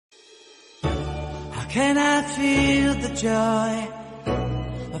can I feel the joy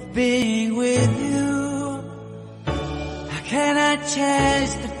of being with you? How can I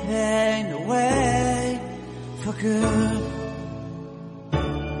chase the pain away for good?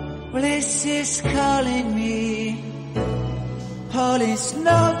 Well, this is calling me, all is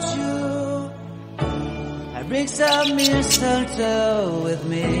not true. I bring some mistletoe with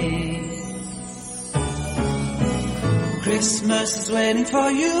me. Christmas is waiting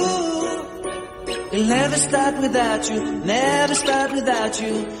for you. It'll never start without you, never start without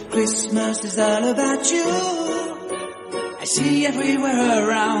you. Christmas is all about you. I see everywhere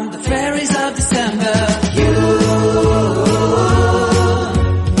around the fairies of December. You,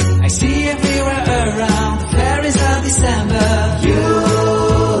 I see everywhere around the fairies of December. You,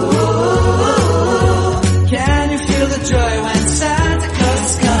 can you feel the joy when Santa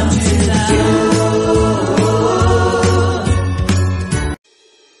Claus comes to town?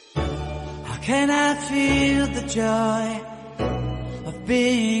 Can I feel the joy of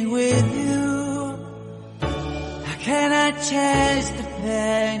being with you? How can I chase the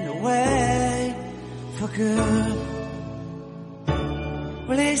pain away for good?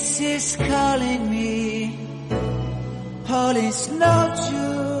 Well, this is calling me, all is not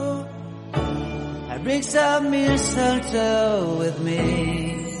true. I bring some mistletoe with me.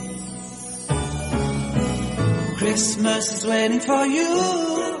 Christmas is waiting for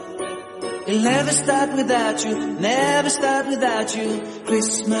you. It'll never start without you, never start without you.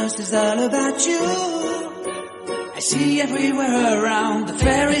 Christmas is all about you. I see everywhere around the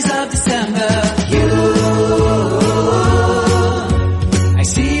fairies of December. You, I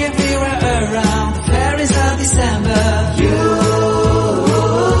see everywhere around the fairies of December. You,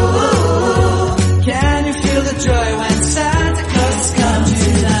 can you feel the joy when Santa Claus comes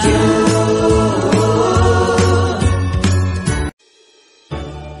to town?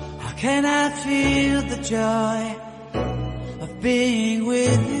 Can I feel the joy of being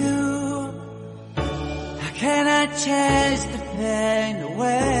with you? How can I chase the pain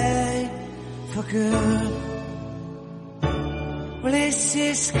away for good? Well, this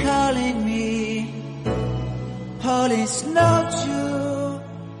is calling me, all is not true.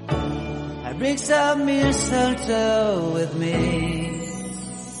 I bring some mistletoe with me.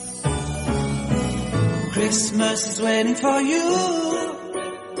 Christmas is waiting for you.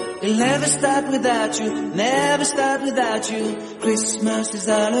 It'll never start without you, never start without you. Christmas is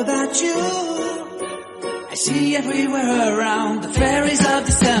all about you. I see everywhere around the fairies of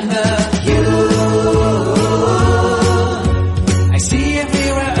December. You, I see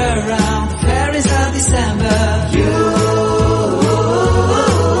everywhere around the fairies of December. You,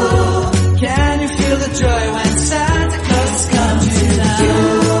 can you feel the joy when Santa Claus comes to town?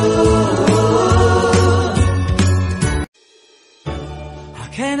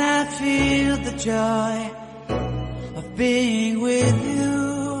 Can I feel the joy of being with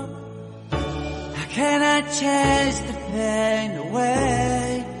you? How can I chase the pain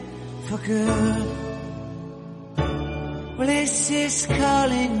away for good? Well, this is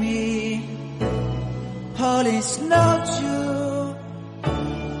calling me, all is not true.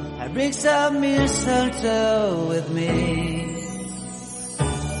 I bring some mistletoe with me.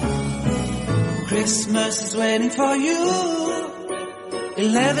 Christmas is waiting for you.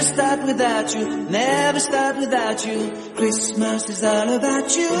 It'll never start without you, never start without you. Christmas is all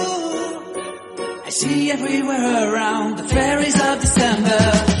about you. I see everywhere around the fairies of December.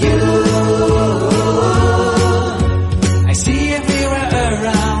 You, I see everywhere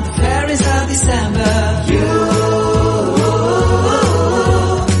around the fairies of December. You,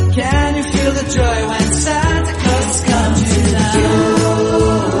 can you feel the joy when Santa Claus comes to town?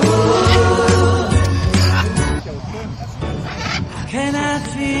 Can I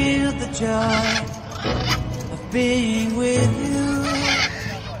feel the joy of being with you?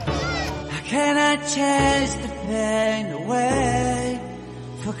 How can I chase the pain away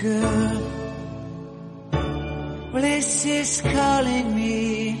for good? Well, this is calling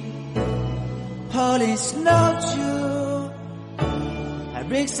me, all is not true. I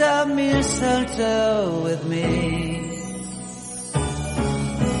bring some mistletoe with me.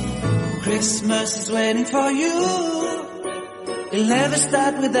 Christmas is waiting for you. It'll never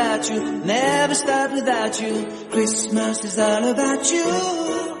start without you, never start without you. Christmas is all about you.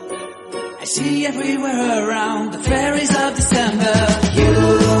 I see everywhere around the fairies of December. You,